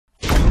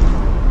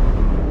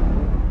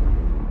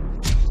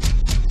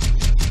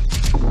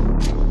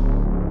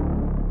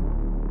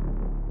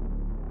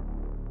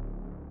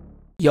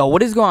Yo,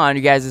 what is going on,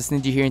 you guys? It's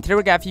Ninja here, and today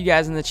what I got for you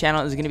guys on the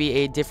channel is going to be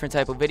a different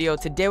type of video.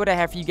 Today what I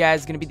have for you guys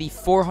is going to be the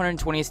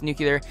 420th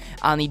nuclear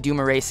on the Doom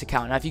Erase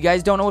account. Now, if you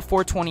guys don't know what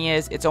 420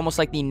 is, it's almost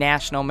like the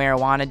National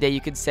Marijuana Day,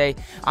 you could say.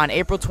 On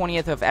April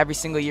 20th of every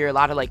single year, a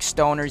lot of like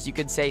stoners, you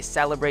could say,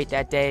 celebrate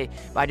that day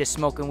by just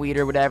smoking weed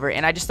or whatever.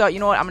 And I just thought, you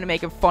know what, I'm going to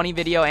make a funny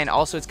video, and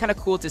also it's kind of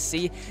cool to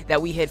see that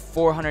we hit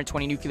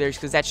 420 nuclears,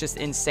 because that's just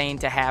insane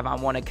to have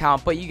on one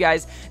account. But you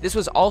guys, this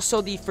was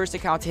also the first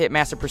account to hit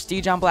Master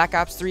Prestige on Black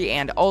Ops 3,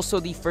 and also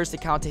the first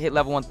account to hit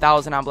level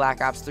 1000 on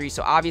Black Ops 3.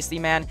 So obviously,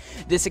 man,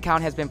 this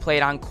account has been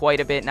played on quite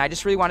a bit, and I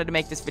just really wanted to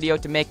make this video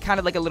to make kind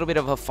of like a little bit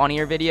of a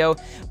funnier video.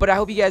 But I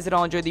hope you guys did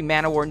all enjoy the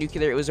Man of War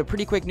nuclear. It was a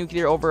pretty quick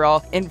nuclear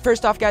overall. And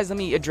first off, guys, let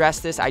me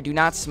address this. I do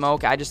not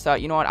smoke. I just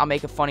thought, you know what, I'll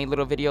make a funny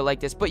little video like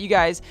this. But you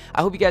guys,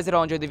 I hope you guys did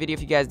all enjoy the video.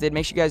 If you guys did,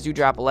 make sure you guys do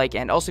drop a like,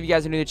 and also if you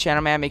guys are new to the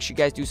channel, man, make sure you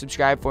guys do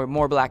subscribe for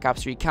more Black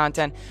Ops 3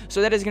 content.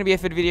 So that is going to be it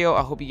for the video.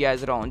 I hope you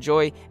guys did all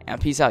enjoy,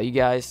 and peace out, you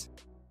guys.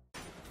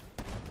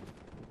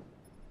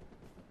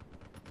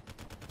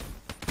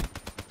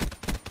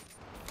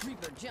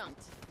 Reaper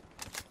jumped.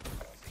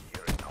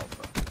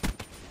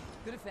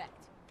 Good effect.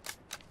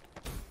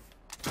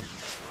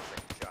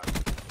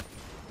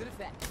 Good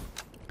effect.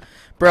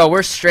 Bro,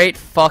 we're straight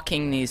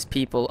fucking these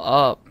people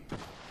up.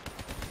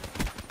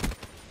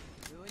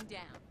 Going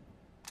down.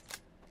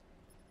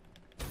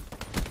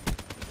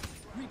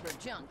 Reaper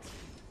jumped.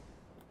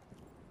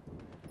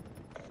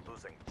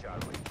 Losing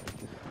Charlie.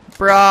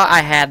 Bruh,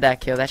 I had that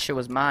kill. That shit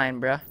was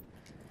mine, bruh.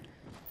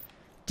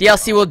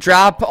 DLC will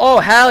drop. Oh,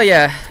 hell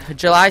yeah.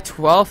 July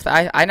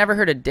 12th. I never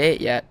heard a date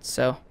yet,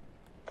 so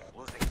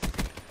Losing C.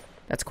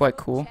 that's quite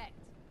cool.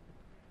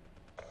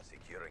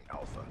 Securing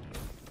Alpha.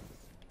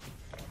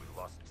 We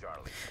lost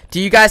Charlie.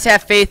 Do you guys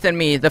have faith in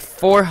me? The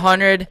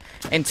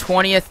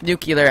 420th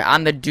nuclear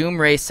on the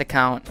Doom Race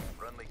account.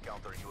 Friendly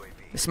counter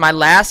UAV. This is my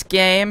last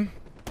game,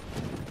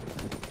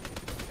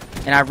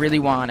 and I really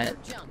want it.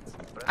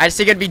 I just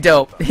think it'd be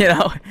dope, you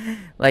know?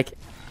 Like,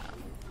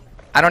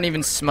 I don't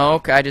even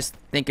smoke. I just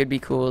think it'd be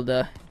cool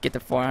to get the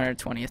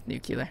 420th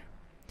nuclear.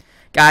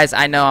 Guys,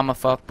 I know I'm a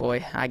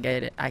fuckboy. I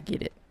get it. I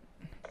get it.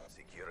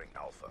 Securing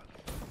Alpha.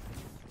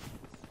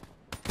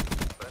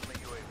 Friendly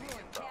UAV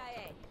inbound.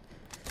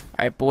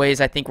 Alright,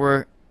 boys, I think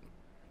we're...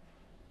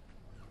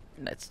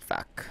 Let's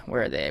fuck.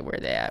 Where are they? Where are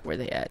they at? Where are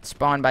they at?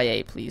 Spawn by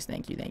A, please.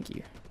 Thank you, thank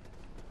you.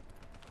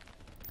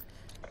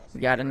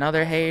 We got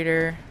another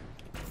hater.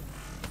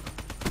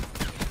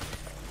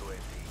 UAV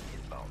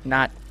inbound.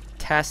 Not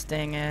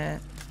testing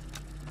it.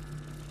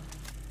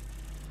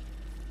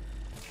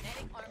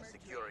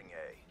 Securing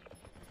A.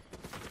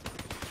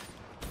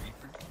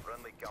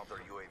 Friendly counter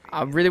UAV.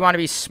 I really want to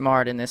be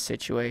smart in this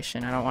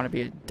situation. I don't want to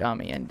be a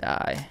dummy and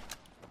die.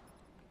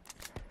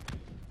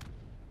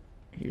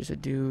 Here's a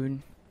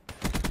dude.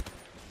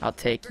 I'll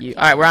take you.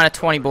 Alright, we're on a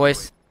 20,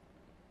 boys.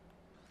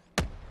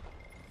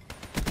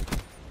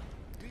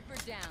 Reaper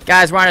down.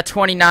 Guys, we're on a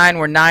 29.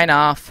 We're 9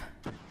 off.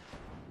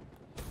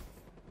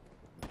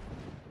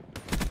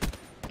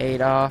 8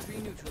 off.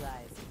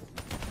 Neutralized.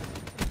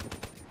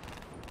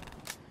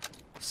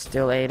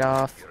 Still 8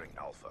 off. Securing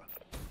Alpha.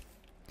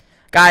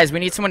 Guys, we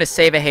need someone to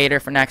save a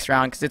hater for next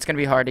round, because it's going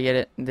to be hard to get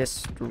it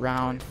this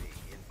round.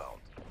 UAV inbound.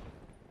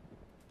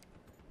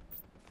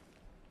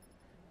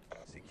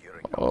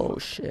 Securing Oh,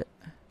 shit.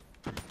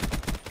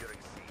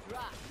 Securing C.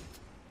 Drop.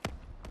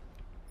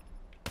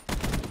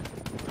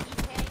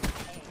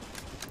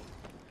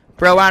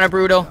 Bro, we're on a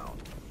brutal. All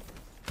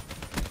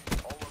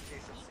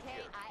locations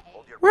secured.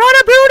 Hold your We're on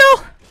a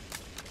brutal!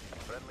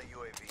 friendly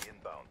UAV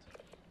inbound.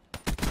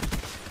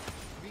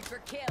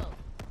 Reaper kill.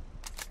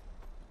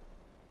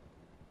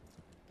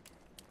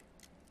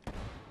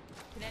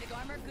 Kinetic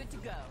armor good to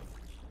go.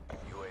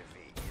 UAV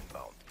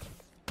inbound.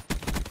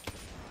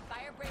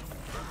 Fire breaks.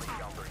 Friendly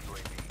counter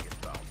UAV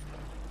inbound.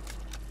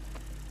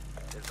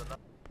 There's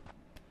another.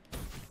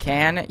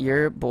 Can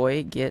your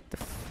boy get the...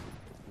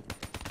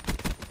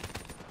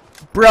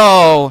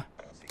 Bro!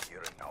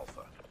 Securing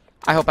Alpha.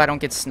 I hope I don't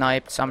get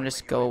sniped, so I'm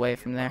just go away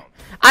from there.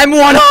 I'm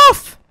 1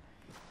 off!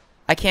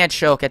 I can't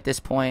choke at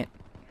this point.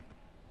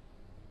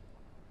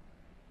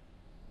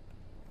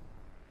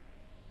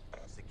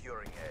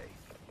 Securing A.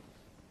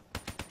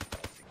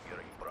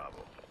 Securing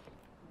Bravo.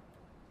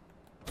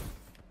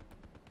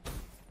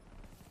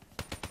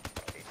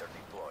 Aether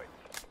deployed.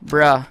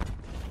 Bruh.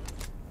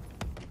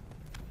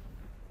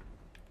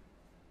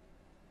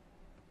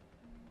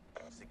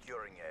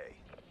 Securing A.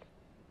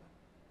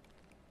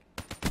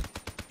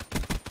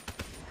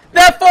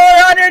 The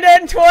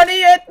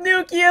 420th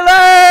nuclear!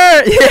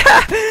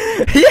 Yeah!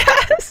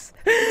 Yes!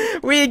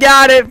 We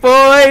got it,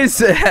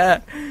 boys!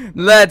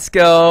 Let's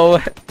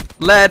go.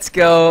 Let's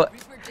go.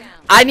 Reaper down.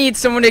 I need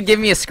someone to give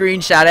me a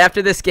screenshot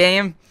after this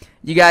game.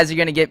 You guys are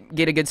gonna get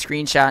a good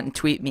screenshot and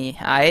tweet me,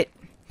 alright?